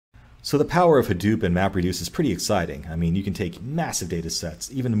So the power of Hadoop and MapReduce is pretty exciting. I mean, you can take massive data sets.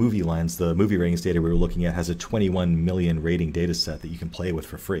 Even Movie Lens, the movie ratings data we were looking at, has a 21 million rating data set that you can play with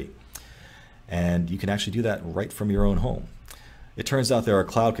for free. And you can actually do that right from your own home. It turns out there are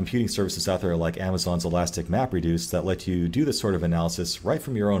cloud computing services out there like Amazon's Elastic MapReduce that let you do this sort of analysis right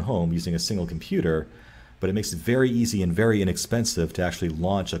from your own home using a single computer, but it makes it very easy and very inexpensive to actually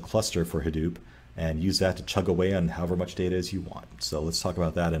launch a cluster for Hadoop and use that to chug away on however much data as you want. So let's talk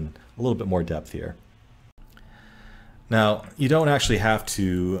about that in a little bit more depth here. Now, you don't actually have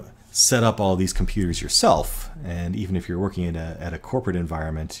to set up all these computers yourself, and even if you're working at a corporate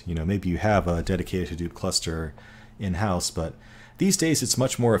environment, maybe you have a dedicated Hadoop cluster in-house, but these days it's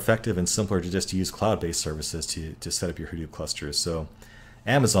much more effective and simpler to just use cloud-based services to set up your Hadoop clusters. So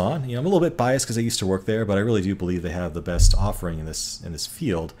Amazon, I'm a little bit biased because I used to work there, but I really do believe they have the best offering in this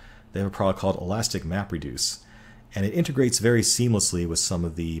field. They have a product called Elastic MapReduce, and it integrates very seamlessly with some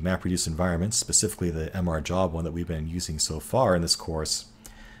of the MapReduce environments, specifically the MR job one that we've been using so far in this course.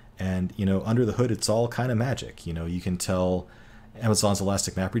 And under the hood, it's all kind of magic. You can tell Amazon's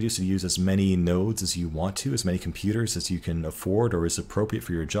Elastic MapReduce to use as many nodes as you want to, as many computers as you can afford or is appropriate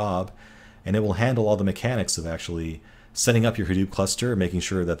for your job, and it will handle all the mechanics of actually setting up your Hadoop cluster, making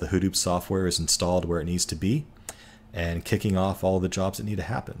sure that the Hadoop software is installed where it needs to be, and kicking off all the jobs that need to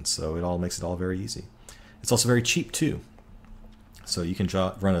happen. So it all makes it all very easy. It's also very cheap too. So you can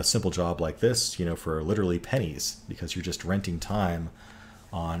run a simple job like this, for literally pennies, because you're just renting time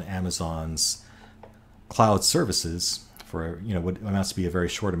on Amazon's cloud services for what amounts to be a very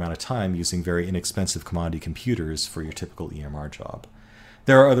short amount of time using very inexpensive commodity computers for your typical EMR job.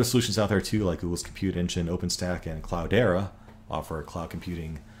 There are other solutions out there too, like Google's Compute Engine, OpenStack, and Cloudera offer cloud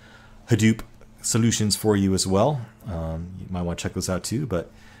computing Hadoop solutions for you as well. You might want to check those out too,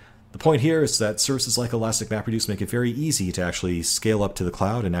 but the point here is that services like Elastic MapReduce make it very easy to actually scale up to the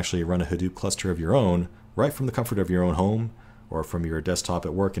cloud and actually run a Hadoop cluster of your own right from the comfort of your own home or from your desktop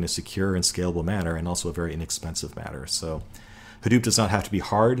at work in a secure and scalable manner, and also a very inexpensive manner. So Hadoop does not have to be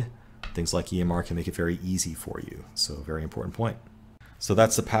hard. Things like EMR can make it very easy for you. So very important point. So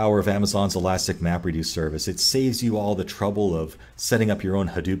that's the power of Amazon's Elastic MapReduce service. It saves you all the trouble of setting up your own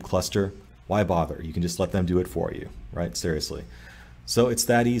Hadoop cluster. Why bother? You can just let them do it for you, right? Seriously. So it's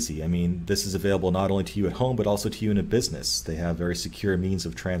that easy. I mean, this is available not only to you at home, but also to you in a business. They have very secure means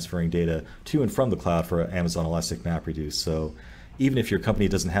of transferring data to and from the cloud for Amazon Elastic MapReduce. So even if your company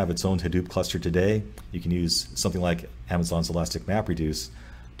doesn't have its own Hadoop cluster today, you can use something like Amazon's Elastic MapReduce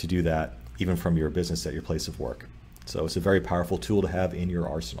to do that even from your business at your place of work. So it's a very powerful tool to have in your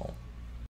arsenal.